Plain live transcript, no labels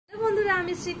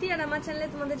আমি স্মৃতি আর আমার চ্যানেলে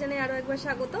তোমাদের জানাই আরো একবার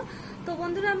স্বাগত। তো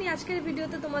বন্ধুরা, আমি আজকের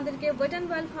ভিডিওতে তোমাদেরকে wait and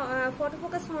wild photo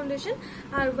focus foundation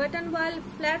R wait and wild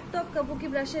flat top কাবুকি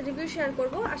ব্রাশের review share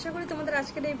করব। আশা করি তোমাদের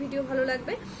আজকের এই ভিডিও ভালো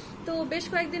লাগবে। তো বেশ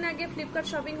কয়েকদিন আগে ফ্লিপকার্ট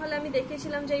শপিং হলে আমি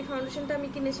দেখিয়েছিলাম যে এই ফাউন্ডেশনটা আমি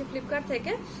কিনেছি ফ্লিপকার্ট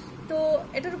থেকে। তো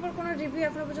এটার উপর কোনো রিভিউ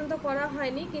এখনো পর্যন্ত করা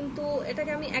হয়নি, কিন্তু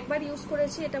এটাকে আমি একবার ইউজ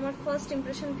করেছি, এটা আমার ফার্স্ট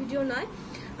ইমপ্রেশন ভিডিও নয়।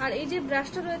 আর এই যে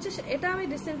ব্রাশটা রয়েছে এটা আমি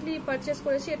রিসেন্টলি পারচেস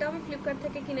করেছি, এটা আমি ফ্লিপকার্ট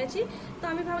থেকে কিনেছি। তো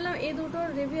আমি ভাবলাম এই দুটোর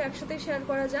রিভিউ একসাথে শেয়ার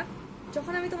করা যাক।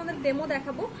 যখন আমি তোমাদের ডেমো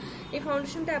দেখাবো, এই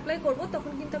ফাউন্ডেশনটা অ্যাপ্লাই করব,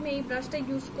 তখন কিন্তু আমি এই ব্রাশটা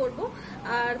ইউজ করব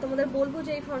আর তোমাদের বলবো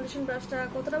যে এই ফাউন্ডেশন ব্রাশটা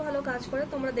কতটা ভালো কাজ করে,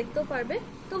 তোমরা দেখতেও পারবে।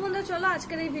 তো বন্ধুরা চলো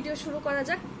আজকের এই ভিডিও শুরু করা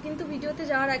যাক। কিন্তু ভিডিওতে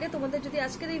যাওয়ার আগে তোমাদের যদি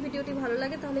আজকের এই ভিডিওটি ভালো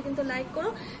লাগে তাহলে কিন্তু লাইক করো,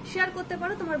 শেয়ার করতে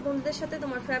পারো তোমার বন্ধুদের সাথে,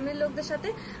 তোমার ফ্যামিলির লোকদের সাথে।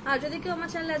 আর যদি কেউ আমার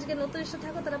চ্যানেলে আজকে নতুন এসে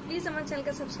থাকো তারা প্লিজ আমার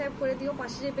চ্যানেলকে সাবস্ক্রাইব করে দিও,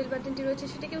 পাশে যে বেল বাটনটি রয়েছে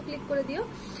সেটাকেও ক্লিক করে দিও,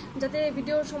 যাতে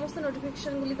ভিডিওর সমস্ত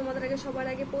নোটিফিকেশনগুলি তোমাদের আগে সবার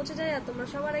আগে পৌঁছে যায় আর তোমরা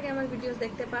সবার আগে আমার ভিডিওস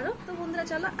দেখতে পারো। তো বন্ধুরা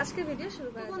চলো আজকে ভিডিও শুরু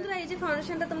করা যাক। বন্ধুরা এই যে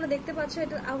ফাউন্ডেশনটা তোমরা দেখতে পাচ্ছ,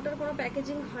 এটার আউটার কোনো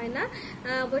প্যাকেজিং হয় না।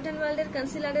 ওয়েট অ্যান্ড ওয়াইল্ডের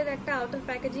কনসিলারের একটা আউটার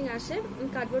প্যাকেজিং আসে,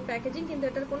 কার্ডবোর্ড প্যাকেজিং, কিন্তু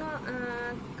এটার কোনো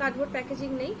কার্ডবোর্ড প্যাকেজিং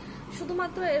নেই,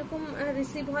 শুধুমাত্র এরকম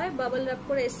রিসিভ হয়, বাবল র্যাপ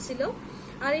করে এসেছিল।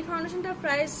 আর এই ফাউন্ডেশনটার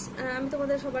প্রাইস আমি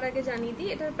তোমাদের সবার আগে জানিয়ে দিই,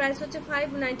 এটার প্রাইস হচ্ছে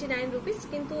 599 রুপিস,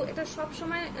 কিন্তু এটা সব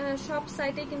সময় সব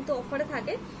সাইটে কিন্তু অফারে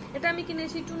থাকে। এটা আমি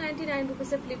কিনেছি 299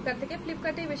 রুপিসে ফ্লিপকার্ট থেকে।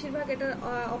 ফ্লিপকার্টেই বেশিরভাগ এটা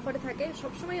অফারে থাকে,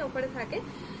 সবসময় অফারে থাকে।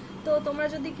 তো তোমরা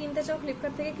যদি কিনতে চাও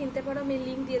ফ্লিপকার্ট থেকে কিনতে পারো, আমি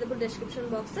লিঙ্ক দিয়ে দেবো ডেসক্রিপশন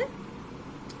বক্সে।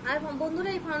 আর বন্ধুরা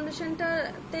এই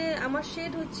ফাউন্ডেশনটাতে আমার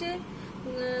শেড হচ্ছে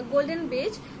গোল্ডেন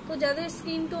বেজ। তো যাদের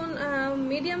স্কিন টোন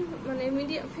মিডিয়াম, মানে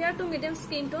fair to medium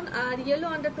skin tone R yellow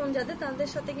undertone যাদের, তাদের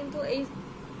সাথে কিন্তু এই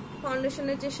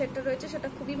ফাউন্ডেশনের যে শেডটা রয়েছে সেটা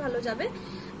খুবই ভালো যাবে।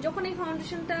 যখন এই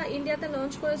ফাউন্ডেশনটা ইন্ডিয়াতে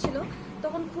লঞ্চ করেছিল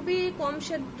তখন খুবই কম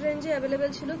শেড রেঞ্জে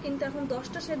অ্যাভেলেবেল ছিল, কিন্তু এখন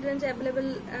 10টা শেড রেঞ্জে অ্যাভেলেবেল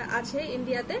আছে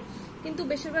ইন্ডিয়াতে। কিন্তু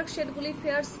বেশিরভাগ শেডগুলি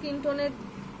ফেয়ার স্কিন টোনের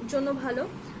জন্য ভালো,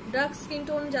 ডার্ক স্কিন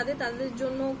টোন যাদের তাদের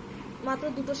জন্য মাত্র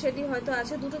দুটো শেডই হয়তো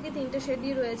আছে, দুটো কি তিনটে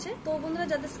শেডই রয়েছে। তো বন্ধুরা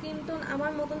যাদের স্কিন টোন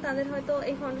আমার মতন তাদের হয়তো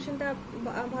এই ফাউন্ডেশনটা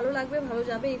ভালো লাগবে, ভালো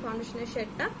যাবে এই ফাউন্ডেশনের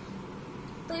শেডটা।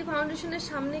 তো এই ফাউন্ডেশনের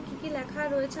সামনে কি কি লেখা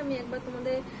রয়েছে আমি একবার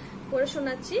তোমাদের পড়ে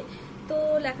শোনাচ্ছি। তো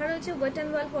লেখা রয়েছে wait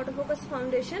and wild photo focus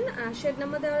foundation, shade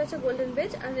number দেওয়া রয়েছে গোল্ডেন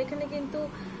বেজ, আর এখানে কিন্তু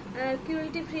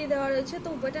কিউরিটি ফ্রি দেওয়া রয়েছে। তো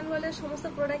ওয়েট অ্যান্ড ওয়াইল্ডের সমস্ত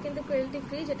প্রোডাক্ট কিন্তু কিউরিটি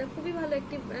ফ্রি, যেটা খুবই ভালো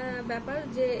একটি ব্যাপার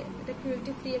যে এটা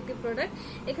কিউরিটি ফ্রি একটি প্রোডাক্ট।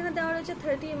 এখানে দেওয়া রয়েছে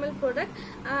 30 ml প্রোডাক্ট।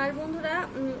 আর বন্ধুরা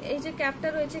এই যে ক্যাপটা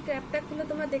রয়েছে, ক্যাপটা খুলে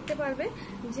তোমরা দেখতে পারবে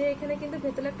যে এখানে কিন্তু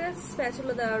ভেতরে একটা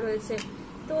স্প্যাচুলা দেওয়া রয়েছে।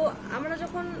 তো আমরা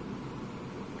যখন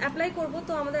অ্যাপ্লাই করব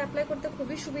তো আমাদের অ্যাপ্লাই করতে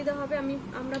খুবই সুবিধা হবে।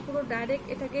 আমরা পুরো ডাইরেক্ট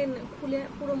এটাকে খুলে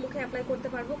পুরো মুখে অ্যাপ্লাই করতে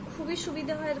পারবো, খুবই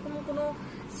সুবিধা হয়। এরকম কোনো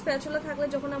স্প্যাচুলা থাকলে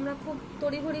যখন আমরা খুব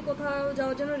তড়িঘড়ি কোথাও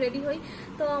যাওয়ার জন্য রেডি হই,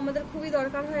 তো আমাদের খুবই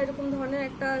দরকার হয় এরকম ধরনের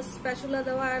একটা স্প্যাচুলা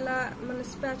দেওয়ালা, মানে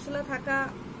স্প্যাচুলা থাকা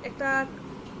একটা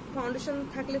ফাউন্ডেশন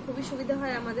থাকলে খুবই সুবিধা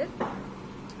হয় আমাদের।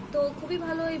 তো খুবই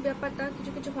ভালো এই ব্যাপারটা।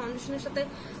 কিছু কিছু ফাউন্ডেশনের সাথে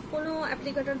কোনো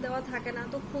অ্যাপ্লিকেটর দেওয়া থাকে না,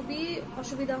 তো খুবই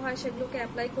অসুবিধা হয় সেগুলোকে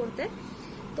অ্যাপ্লাই করতে।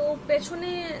 তো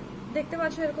পেছনে দেখতে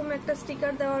পাচ্ছ এরকম একটা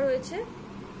স্টিকার দেওয়া রয়েছে,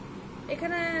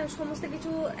 এখানে সমস্ত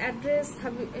কিছু অ্যাড্রেস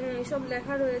সব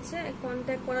লেখা রয়েছে,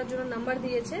 কন্ট্যাক্ট করার জন্য নাম্বার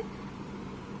দিয়েছে।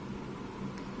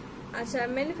 আচ্ছা,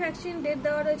 ম্যানুফ্যাকচারিং ডেট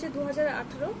দেওয়া রয়েছে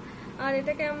 2018, আর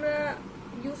এটাকে আমরা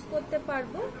ইউজ করতে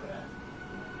পারবো,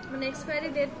 মানে এক্সপায়ারি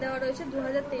ডেট দেওয়া রয়েছে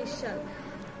 2023 সাল।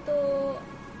 তো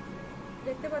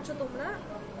দেখতে পাচ্ছ তোমরা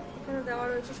এখানে দেওয়া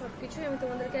রয়েছে সবকিছু, আমি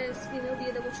তোমাদেরকে স্ক্রিনেও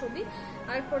দিয়ে দেবো ছবি।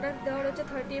 আর প্রোডাক্ট দেওয়া রয়েছে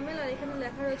 30 ml, আর এখানে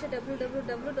লেখা রয়েছে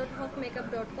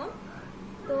www.hawkmakeup.com।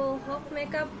 তো হক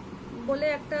মেকআপ বলে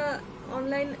একটা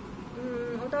অনলাইন,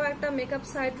 ওটাও একটা মেকআপ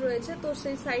সাইট রয়েছে, তো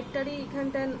সেই সাইটটারই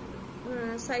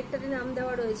নাম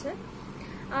দেওয়া রয়েছে।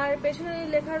 আর পেছনে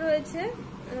লেখা রয়েছে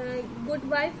গুড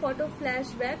বাই ফটো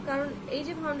ফ্ল্যাশব্যাক, কারণ এই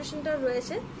যে ফাউন্ডেশনটা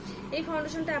রয়েছে এই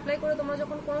ফাউন্ডেশনটা অ্যাপ্লাই করে তোমরা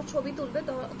যখন কোনো ছবি তুলবে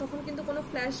তখন কিন্তু কোনো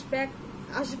ফ্ল্যাশব্যাক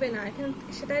আসবে না, এখানে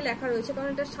সেটাই লেখা রয়েছে। কারণ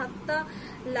এটা 7টা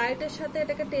লাইটের সাথে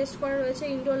এটাকে টেস্ট করা রয়েছে,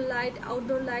 ইনডোর লাইট,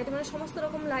 আউটডোর লাইট, মানে সমস্ত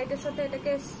রকম লাইটের সাথে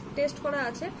এটাকে টেস্ট করা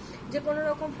আছে যে কোনো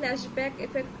রকম ফ্ল্যাশব্যাক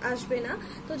এফেক্ট আসবে না।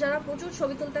 তো যারা প্রচুর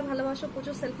ছবি তুলতে ভালোবাসো,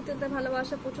 প্রচুর সেলফি তুলতে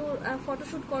ভালোবাসো, প্রচুর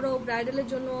ফটোশ্যুট করো ব্রাইডালের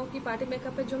জন্য কি পার্টি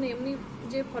মেকআপের জন্য, এমনি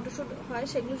যে ফটোশ্যুট হয়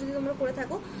সেগুলো যদি তোমরা করে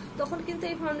থাকো তখন কিন্তু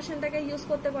এই ফাউন্ডেশনটাকে ইউজ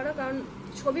করতে পারো, কারণ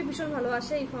ছবি ভীষণ ভালো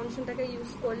আসে এই ফাউন্ডেশনটাকে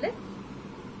ইউজ করলে।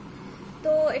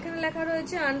 তো এখানে লেখা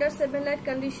রয়েছে আন্ডার 7 লাইট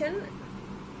কন্ডিশন,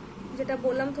 যেটা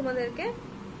বললাম তোমাদেরকে।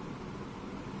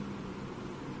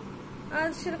 আর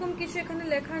সেরকম কিছু এখানে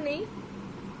লেখা নেই।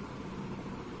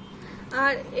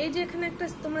 আর এই যে এখানে একটা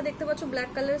তোমরা দেখতে পাচ্ছ ব্ল্যাক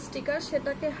কালার স্টিকার,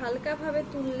 সেটাকে হালকা ভাবে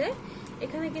তুললে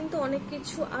এখানে কিন্তু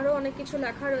আরো অনেক কিছু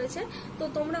লেখা রয়েছে। তো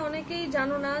তোমরা অনেকেই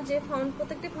জানো না যে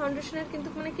প্রত্যেকটি ফাউন্ডেশনের কিন্তু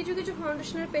মানে কিছু কিছু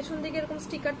ফাউন্ডেশনের পেছন দিকে এরকম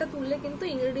স্টিকারটা তুললে কিন্তু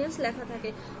ইনগ্রেডিয়েন্টস লেখা থাকে।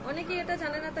 অনেকেই এটা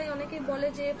জানে না, তাই অনেকেই বলে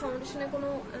যে ফাউন্ডেশনে কোনো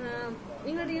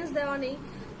ইনগ্রেডিয়েন্টস দেওয়া নেই।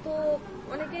 তো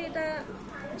অনেকে এটা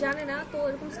জানে না। তো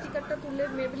এরকম স্টিকারটা তুললে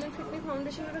মেবেলিন ফিট মি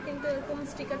ফাউন্ডেশনেরও কিন্তু এরকম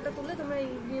স্টিকারটা তুললে তোমরা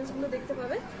ইনগ্রেডিয়েন্টসগুলো দেখতে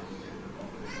পাবে।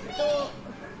 তো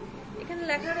এখানে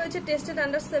লেখা রয়েছে টেস্টেড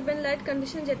আন্ডার 7 লাইট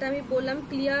কন্ডিশন, যেটা আমি বললাম,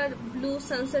 clear blue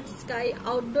sunset sky,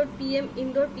 outdoor PM,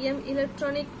 indoor PM,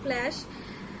 electronic flash,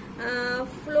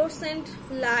 fluorescent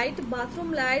light, bathroom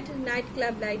light, night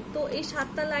club light. তো এই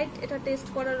 7টা লাইট এটা টেস্ট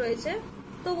করা রয়েছে।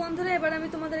 তো বন্ধুরা এবার আমি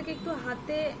তোমাদেরকে একটু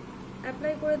হাতে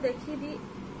অ্যাপ্লাই করে দেখিয়ে দিই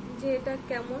যে এটা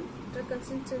কেমন, এটার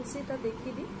কনসিস্টেন্সিটা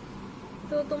দেখিয়ে দিই।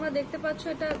 তো তোমরা দেখতে পাচ্ছ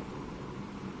এটা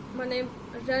মানে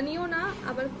রানিও না,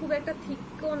 আবার খুব একটা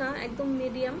থিকও না, একদম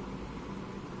মিডিয়াম,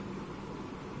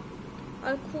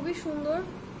 আর খুবই সুন্দর।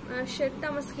 শেডটা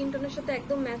আমার স্কিন টোনের সাথে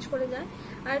একদম ম্যাচ করে যায়।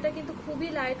 আর এটা কিন্তু খুবই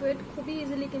লাইট ওয়েট, খুবই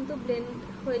ইজিলি কিন্তু ব্লেন্ড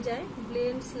হয়ে যায়,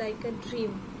 ব্লেন্ডস লাইক আ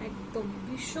ড্রিম, একদম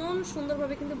ভীষণ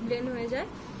সুন্দরভাবে কিন্তু ব্লেন্ড হয়ে যায়।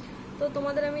 তো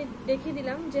তোমাদের আমি দেখিয়ে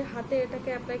দিলাম যে হাতে এটাকে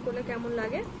অ্যাপ্লাই করলে কেমন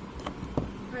লাগে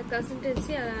আর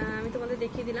কনসিস্টেন্সি আমি তোমাদের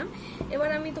দেখিয়ে দিলাম। এবার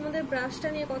আমি তোমাদের ব্রাশটা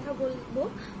নিয়ে কথা বলবো।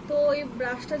 তো এই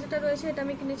ব্রাশটা যেটা রয়েছে এটা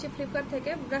আমি কিনেছি ফ্লিপকার্ট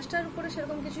থেকে। ব্রাশটার উপরে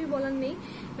সেরকম কিছুই বলার নেই,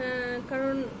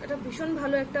 কারণ এটা ভীষণ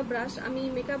ভালো একটা ব্রাশ। আমি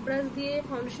মেকআপ ব্রাশ দিয়ে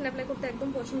ফাউন্ডেশন অ্যাপ্লাই করতে একদম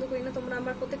পছন্দ করি না। তোমরা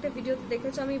আমার প্রত্যেকটা ভিডিওতে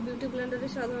দেখেছো আমি বিউটি ব্লেন্ডারে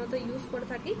সাধারণত ইউজ করে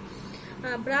থাকি।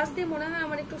 ব্রাশ দিয়ে মনে হয়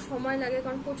আমার একটু সময় লাগে,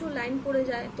 কারণ প্রচুর লাইন পড়ে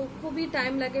যায়, তো খুবই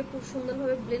টাইম লাগে খুব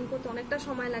সুন্দরভাবে ব্লেন্ড করতে, অনেকটা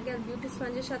সময় লাগে। আর বিউটি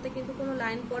স্পঞ্জের সাথে কিন্তু কোনো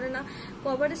লাইন পড়ে না,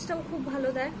 কভারেজটাও খুব ভালো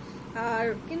দেয়। আর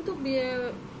কিন্তু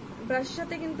ব্রাশের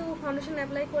সাথে কিন্তু ফাউন্ডেশন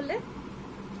অ্যাপ্লাই করলে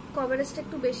কভারেজটা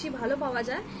একটু বেশি ভালো পাওয়া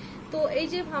যায়। তো এই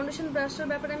যে ফাউন্ডেশন ব্রাশটার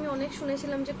ব্যাপারে আমি অনেক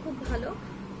শুনেছিলাম যে খুব ভালো,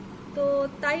 তো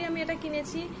তাই আমি এটা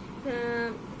কিনেছি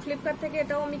ফ্লিপকার্ট থেকে।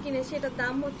 এটাও আমি কিনেছি, এটার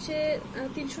দাম হচ্ছে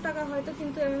 300 টাকা হয়তো,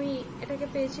 কিন্তু আমি এটাকে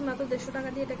পেয়েছি মাত্র 150 টাকা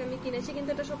দিয়ে এটাকে আমি কিনেছি। কিন্তু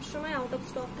এটা সবসময় আউট অফ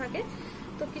স্টক থাকে।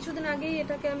 তো কিছুদিন আগেই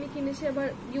এটাকে আমি কিনেছি, এবার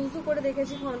ইউজও করে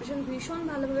দেখেছি। ফাউন্ডেশন ভীষণ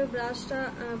ভালোভাবে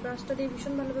ব্রাশটা দিয়ে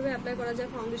ভীষণ ভালোভাবে অ্যাপ্লাই করা যায়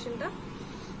ফাউন্ডেশনটা।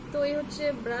 তো এই হচ্ছে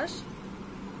ব্রাশ,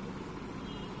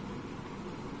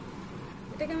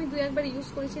 এটাকে আমি 2-1 বার ইউজ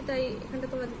করেছি, তাই এখানটা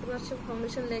তোমরা দেখতে পাচ্ছ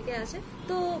ফাউন্ডেশন লেগে আছে।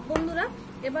 তো বন্ধুরা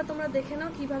এবার তোমরা দেখে নাও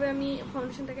কিভাবে আমি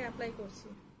ফাউন্ডেশনটাকে অ্যাপ্লাই করছি।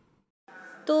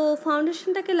 তো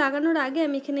ফাউন্ডেশনটাকে লাগানোর আগে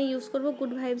আমি এখানে ইউজ করব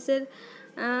গুড ভাইবসের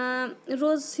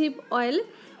রোজ হিপ অয়েল।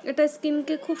 এটা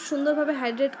স্কিনকে খুব সুন্দরভাবে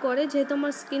হাইড্রেট করে, যেহেতু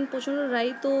আমার স্কিন প্রচণ্ড ড্রাই।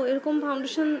 তো এরকম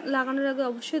ফাউন্ডেশন লাগানোর আগে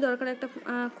অবশ্যই দরকার একটা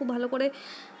খুব ভালো করে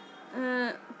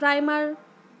প্রাইমার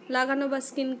লাগানো, বা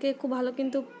স্কিনকে খুব ভালো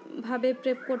কিন্তু ভাবে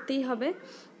প্রেপ করতেই হবে।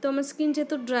 তো আমার স্কিন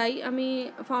যেহেতু ড্রাই, আমি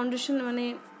ফাউন্ডেশন মানে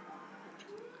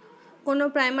কোনো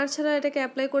প্রাইমার ছাড়া এটাকে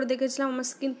অ্যাপ্লাই করে দেখেছিলাম। আমার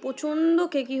স্কিন প্রচণ্ড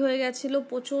কেকি হয়ে গেছিলো,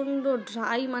 প্রচণ্ড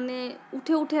ড্রাই, মানে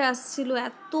উঠে উঠে আসছিলো,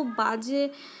 এত বাজে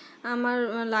আমার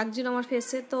লাগছিল আমার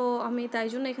ফেসে। তো আমি তাই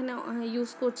জন্য এখানে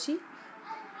ইউজ করছি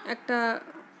একটা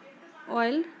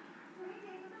অয়েল।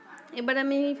 এবার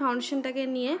আমি এই ফাউন্ডেশনটাকে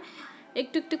নিয়ে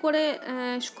একটু একটু করে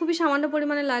খুবই সামান্য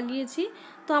পরিমাণে লাগিয়েছি।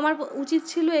 তো আমার উচিত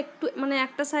ছিল একটু মানে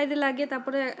একটা সাইডে লাগিয়ে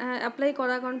তারপরে অ্যাপ্লাই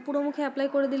করা, কারণ পুরো মুখে অ্যাপ্লাই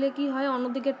করে দিলে কি হয়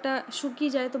অন্যদিকেরটা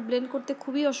শুকিয়ে যায়, তো ব্লেন্ড করতে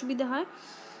খুবই অসুবিধা হয়।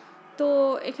 তো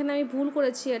এখানে আমি ভুল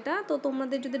করেছি এটা। তো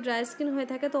তোমাদের যদি ড্রাই স্কিন হয়ে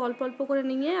থাকে তো অল্প অল্প করে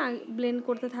নিয়ে ব্লেন্ড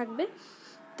করতে থাকবে।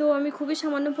 তো আমি খুবই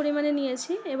সামান্য পরিমাণে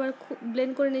নিয়েছি, এবার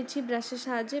ব্লেন্ড করে নিচ্ছি ব্রাশের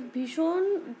সাহায্যে। ভীষণ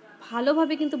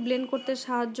ভালোভাবে কিন্তু ব্লেন্ড করতে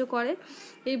সাহায্য করে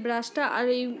এই ব্রাশটা। আর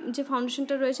এই যে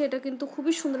ফাউন্ডেশনটা রয়েছে এটা কিন্তু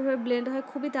খুবই সুন্দরভাবে ব্লেন্ড হয়,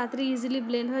 খুবই তাড়াতাড়ি ইজিলি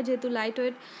ব্লেন্ড হয়, যেহেতু লাইট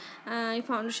ওয়েট এই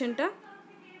ফাউন্ডেশনটা।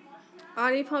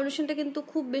 আর এই ফাউন্ডেশনটা কিন্তু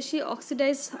খুব বেশি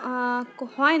অক্সিডাইজ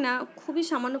হয় না, খুবই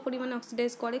সামান্য পরিমাণে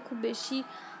অক্সিডাইজ করে, খুব বেশি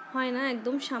হয় না,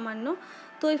 একদম সামান্য।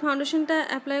 তো এই ফাউন্ডেশনটা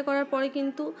অ্যাপ্লাই করার পরে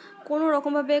কিন্তু কোনো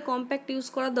রকমভাবে কম্প্যাক্ট ইউজ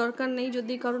করার দরকার নেই,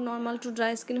 যদি কারো নর্মাল টু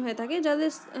ড্রাই স্কিন হয়ে থাকে। যাদের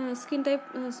স্কিন টাইপ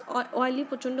অয়েলি,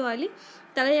 প্রচণ্ড অয়েলি,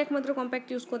 তারাই একমাত্র কম্প্যাক্ট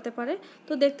ইউজ করতে পারে।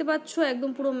 তো দেখতে পাচ্ছ একদম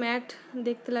পুরো ম্যাট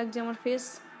দেখতে লাগছে আমার ফেস,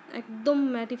 একদম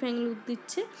ম্যাটিফাইং লুক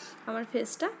দিচ্ছে আমার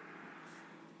ফেসটা।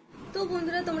 তো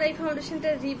বন্ধুরা তোমরা এই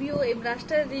ফাউন্ডেশনটার রিভিউ, এই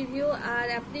ব্রাশটার রিভিউ আর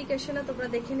অ্যাপ্লিকেশনটা তোমরা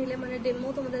দেখে নিলে, মানে ডেমো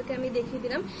তোমাদেরকে আমি দেখিয়ে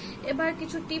দিলাম। এবার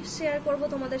কিছু টিপস শেয়ার করব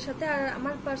তোমাদের সাথে, আর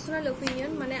আমার পার্সোনাল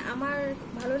ওপিনিয়ন, মানে আমার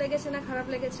ভালো লেগেছে না খারাপ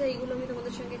লেগেছে এইগুলো আমি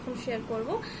তোমাদের সঙ্গে এখন শেয়ার করব।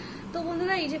 তো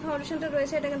বন্ধুরা এই যে ফাউন্ডেশনটা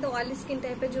রয়েছে এটা কিন্তু অয়েলি স্কিন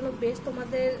টাইপের জন্য বেস্ট।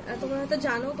 তোমরা হয়তো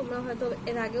জানো, তোমরা হয়তো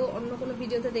এর আগেও অন্য কোনো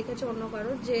ভিডিওতে দেখেছো অন্য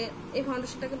কারো, যে এই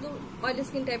ফাউন্ডেশনটা কিন্তু অয়েলি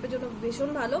স্কিন টাইপের জন্য ভীষণ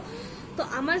ভালো। তো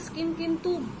আমার স্কিন কিন্তু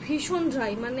ভীষণ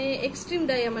ড্রাই, মানে এক্সট্রিম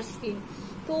ড্রাই আমার স্কিন।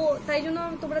 তো তো তাই জন্য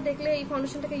তোমরা দেখলে এই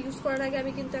ফাউন্ডেশনটাকে ইউজ করার আগে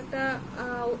আমি কিন্তু একটা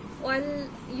অয়েল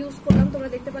ইউজ করলাম, তোমরা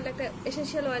দেখতে পারলে একটা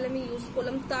এসেন্সিয়াল অয়েল আমি ইউজ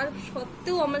করলাম। তার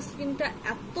সত্ত্বেও আমার স্কিনটা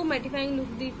এত ম্যাটিফাইং লুক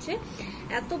দিচ্ছে,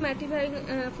 এত ম্যাটিফাইং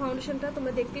ফাউন্ডেশনটা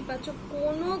তোমরা দেখতেই পাচ্ছ।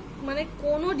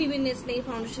 কোনো ডিভিনেস নেই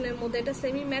ফাউন্ডেশনের মধ্যে, এটা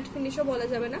সেমি ম্যাট ফিনিশও বলা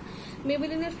যাবে না।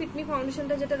 মেবেলিনের ফিট মি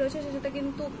ফাউন্ডেশনটা যেটা রয়েছে সেটা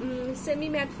কিন্তু সেমি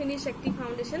ম্যাট ফিনিশ একটি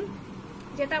ফাউন্ডেশন,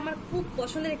 যেটা আমার খুব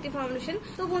পছন্দের একটি ফাউন্ডেশন।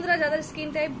 তো বন্ধুরা, যাদের স্কিন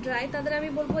টাইপ ড্রাই তাদের আমি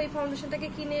বলবো এই ফাউন্ডেশনটাকে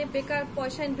কিনে বেকার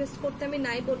পয়সা ইনভেস্ট করতে আমি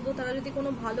নাই বলবো। তারা যদি কোনো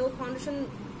ভালো ফাউন্ডেশন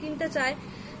কিনতে চায়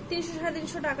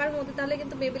 300-350 টাকার মধ্যে, তাহলে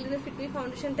কিন্তু মেবেলিনের ফিট মি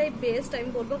ফাউন্ডেশনটাই বেস্ট আমি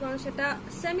বলবো, কারণ সেটা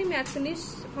সেমি ম্যাট ফিনিশ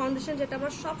ফাউন্ডেশন, যেটা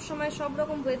আমরা সব সময় সব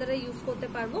রকম ওয়েদারে ইউজ করতে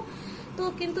পারবো। তো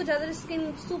কিন্তু যাদের স্কিন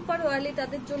সুপার অয়েলি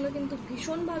তাদের জন্য কিন্তু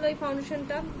ভীষণ ভালো এই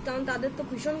ফাউন্ডেশনটা, কারণ তাদের তো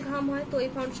ভীষণ ঘাম হয়। তো এই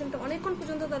ফাউন্ডেশনটা অনেকক্ষণ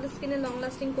পর্যন্ত তাদের স্কিনে লং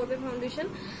লাস্টিং করবে ফাউন্ডেশন,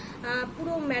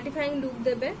 পুরো ম্যাটিফাইং লুক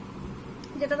দেবে,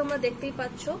 যেটা তোমরা দেখতেই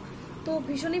পাচ্ছ। তো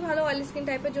ভীষণই ভালো অয়েলি স্কিন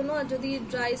টাইপের জন্য। আর যদি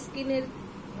ড্রাই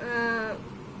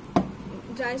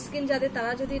স্কিন যাদের,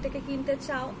 তারা যদি এটাকে কিনতে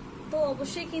চাও তো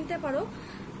অবশ্যই কিনতে পারো,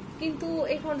 কিন্তু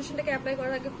এই ফাউন্ডেশনটাকে অ্যাপ্লাই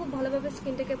করার আগে খুব ভালোভাবে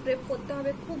স্কিনটাকে প্রেপ করতে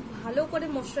হবে, খুব ভালো করে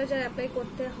ময়শ্চারাইজার অ্যাপ্লাই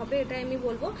করতে হবে, এটাই আমি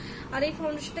বলবো। আর এই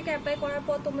ফাউন্ডেশনটাকে অ্যাপ্লাই করার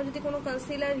পর তোমরা যদি কোনো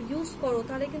কনসিলার ইউজ করো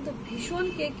তাহলে কিন্তু ভীষণ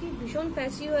কেকি, ভীষণ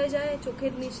প্যাচি হয়ে যায়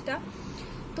চোখের নিচটা।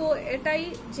 তো এটাই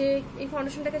যে এই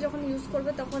ফাউন্ডেশনটাকে যখন ইউজ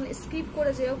করবে তখন স্কিপ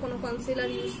করে যেও, কোনো কনসিলার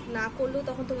ইউজ না করলেও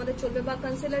তখন তোমাদের চলবে, বা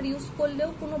কনসিলার ইউজ করলেও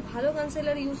কোনো ভালো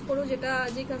কনসিলার ইউজ করো,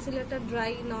 যে কনসিলারটা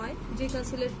ড্রাই নয়, যে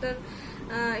কনসিলারটার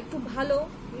একটু ভালো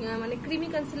ক্রিমি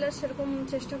কনসিলার, সেরকম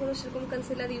চেষ্টা করো, সেরকম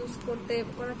কনসিলার ইউজ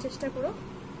করার চেষ্টা করো।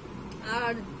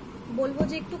 আর বলবো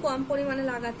যে একটু কম পরিমাণে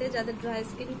লাগাতে, যাদের ড্রাই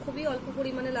স্কিন খুবই অল্প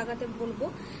পরিমাণে লাগাতে বলবো।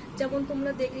 যেমন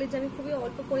তোমরা দেখলে যে আমি খুবই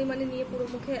অল্প পরিমাণে নিয়ে পুরো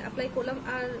মুখে অ্যাপ্লাই করলাম,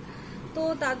 আর তো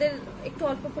তাদের একটু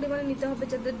অল্প পরিমাণে নিতে হবে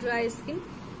যাদের ড্রাই স্কিন।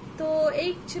 তো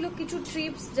এই ছিল কিছু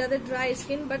ট্রিপস যাদের ড্রাই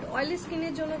স্কিন, বাট অয়েলি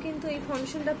স্কিনের জন্য কিন্তু এই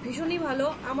ফাউন্ডেশনটা ভীষণই ভালো।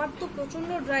 আমার তো প্রচন্ড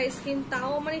ড্রাই স্কিন,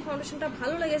 তাও আমার এই ফাউন্ডেশনটা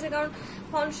ভালো লেগেছে, কারণ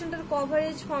ফাউন্ডেশনটার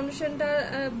কভারেজ, ফাউন্ডেশনটার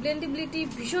ব্লেন্ডেবিলিটি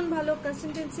ভীষণ ভালো,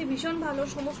 কনসিস্টেন্সি ভীষণ ভালো,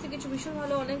 সমস্ত কিছু ভীষণ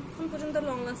ভালো, অনেকক্ষণ পর্যন্ত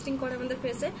লং লাস্টিং করে আমাদের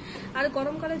ফেসে। আর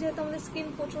গরমকালে যেহেতু আমাদের স্কিন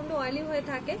প্রচন্ড অয়েলি হয়ে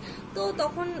থাকে, তো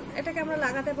তখন এটাকে আমরা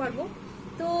লাগাতে পারবো।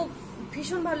 তো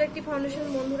ভীষণ ভালো একটি ফাউন্ডেশন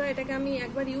বন্ধুরা, এটাকে আমি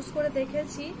একবার ইউজ করে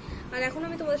দেখেছি আর এখন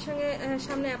আমি তোমাদের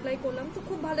সামনে অ্যাপ্লাই করলাম। তো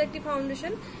খুব ভালো একটি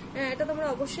ফাউন্ডেশন, এটা তোমরা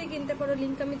অবশ্যই কিনতে পারো,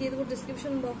 লিঙ্ক আমি দিয়ে দেবো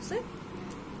ডিসক্রিপশন বক্সে।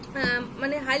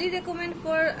 Highly recommend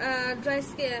for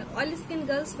oily skin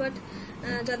girls, but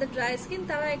যাদের ড্রাই স্কিন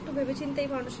তারা একটু ভেবেচিন্তে এই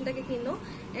ফাউন্ডেশনটাকে কিনো,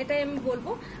 এটাই আমি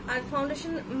বলবো। আর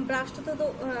ফাউন্ডেশন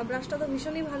ব্রাশটা তো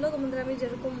ভীষণই ভালো, তোমাদের আমি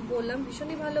যেরকম বললাম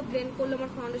ভীষণই ভালো ব্লেন্ড করলো,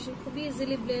 আমার ফাউন্ডেশন খুবই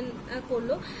ইজিলি ব্লেন্ড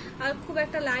করলো, আর খুব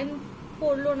একটা লাইন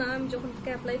পড়লো না আমি যখন থেকে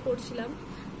অ্যাপ্লাই করছিলাম।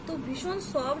 তো ভীষণ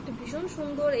সফট, ভীষণ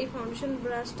সুন্দর এই ফাউন্ডেশন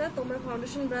ব্রাশটা। তোমরা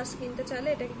ফাউন্ডেশন ব্রাশ কিনতে চাইলে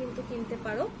এটাকে কিন্তু কিনতে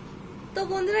পারো। তো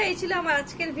বন্ধুরা, এই ছিল আমার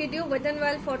আজকের video wait and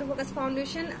wild photo focus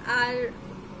foundation R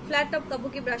flat top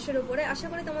কাবুকি ব্রাশের উপরে। আশা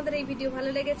করি তোমাদের এই ভিডিও ভালো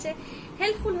লেগেছে,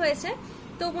 হেল্পফুল হয়েছে।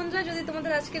 তো বন্ধুরা, যদি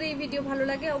তোমাদের আজকের এই ভিডিও ভালো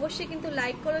লাগে অবশ্যই কিন্তু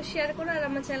লাইক করো, শেয়ার করো, আর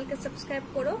আমার চ্যানেলকে সাবস্ক্রাইব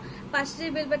করো, পাশে যে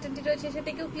বেল বাটনটি রয়েছে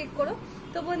সেটাকেও ক্লিক করো।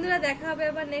 তো বন্ধুরা, দেখা হবে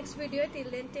আবার next video. Till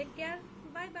then take care,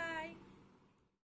 bye bye.